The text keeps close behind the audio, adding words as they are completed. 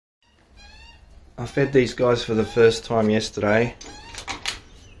I fed these guys for the first time yesterday,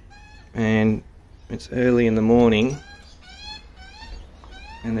 and it's early in the morning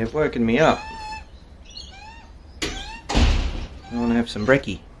and they've woken me up. I want to have some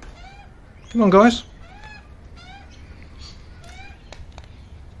brekkie. Come on, guys.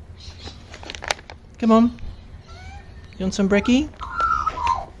 Come on. You want some brekkie?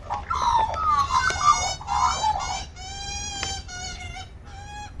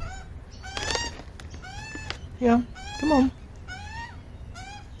 Yeah, come on.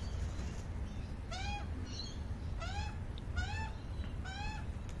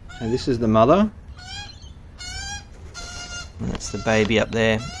 So this is the mother. And that's the baby up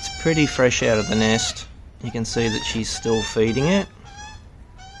there. It's pretty fresh out of the nest. You can see that she's still feeding it.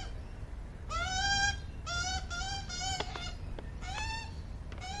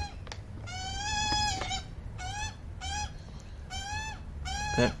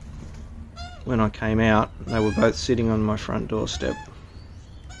 But when I came out, they were both sitting on my front doorstep.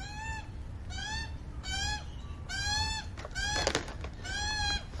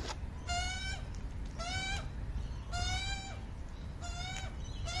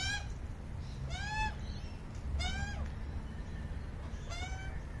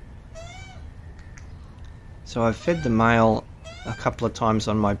 So I've fed the male a couple of times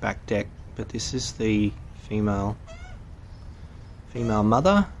on my back deck, but this is the female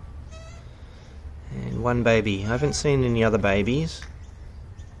mother and one baby. I haven't seen any other babies,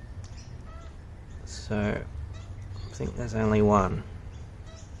 so I think there's only one.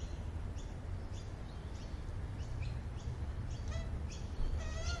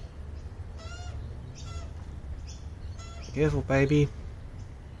 Be careful, baby.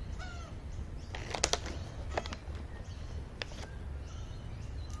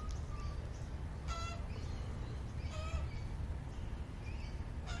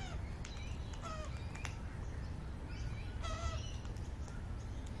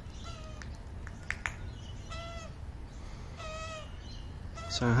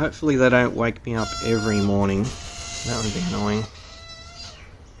 So hopefully they don't wake me up every morning. That would be annoying.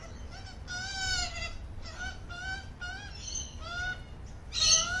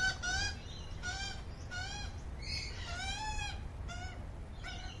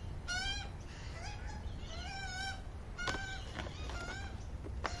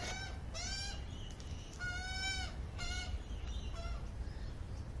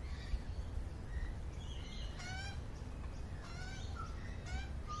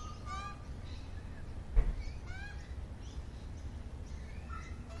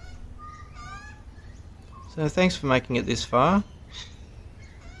 So thanks for making it this far.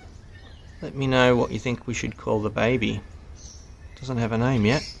 Let me know what you think we should call the baby. Doesn't have a name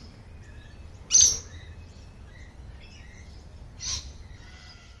yet.